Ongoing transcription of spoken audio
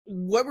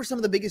What were some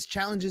of the biggest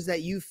challenges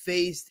that you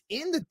faced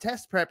in the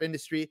test prep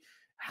industry?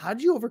 How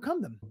did you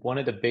overcome them? One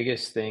of the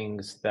biggest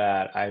things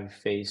that I've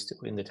faced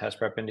in the test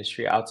prep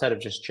industry, outside of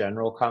just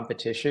general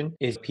competition,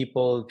 is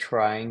people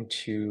trying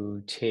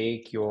to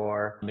take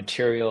your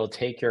material,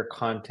 take your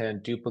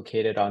content,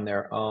 duplicate it on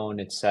their own,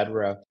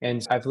 etc.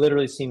 And I've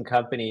literally seen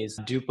companies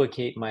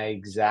duplicate my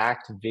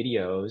exact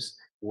videos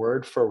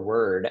word for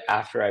word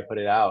after I put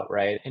it out,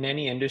 right? In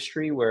any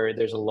industry where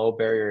there's a low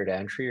barrier to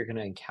entry, you're going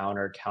to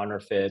encounter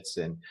counterfeits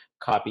and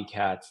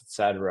copycats,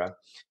 etc.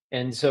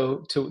 And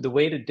so the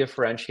way to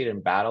differentiate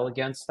and battle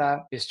against that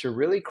is to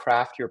really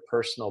craft your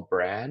personal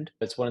brand.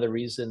 It's one of the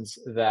reasons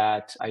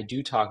that I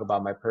do talk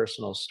about my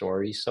personal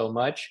story so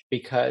much,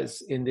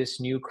 because in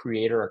this new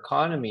creator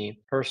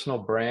economy, personal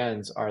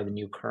brands are the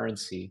new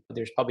currency.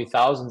 There's probably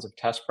thousands of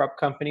test prep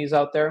companies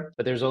out there,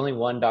 but there's only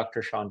one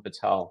Dr. Sean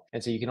Patel.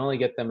 And so you can only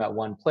get them at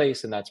one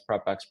place, and that's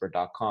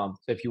prepexpert.com.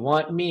 So if you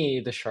want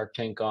me, the Shark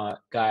Tank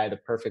guy, the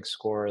perfect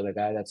scorer, the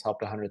guy that's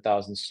helped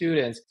 100,000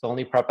 students, it's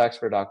only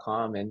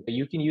prepexpert.com. And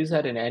you can use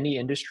that in any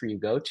industry you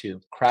go to.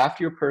 Craft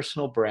your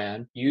personal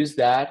brand, use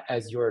that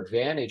as your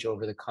advantage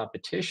over the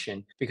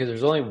competition, because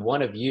there's only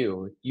one of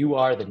you. You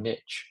are the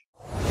niche.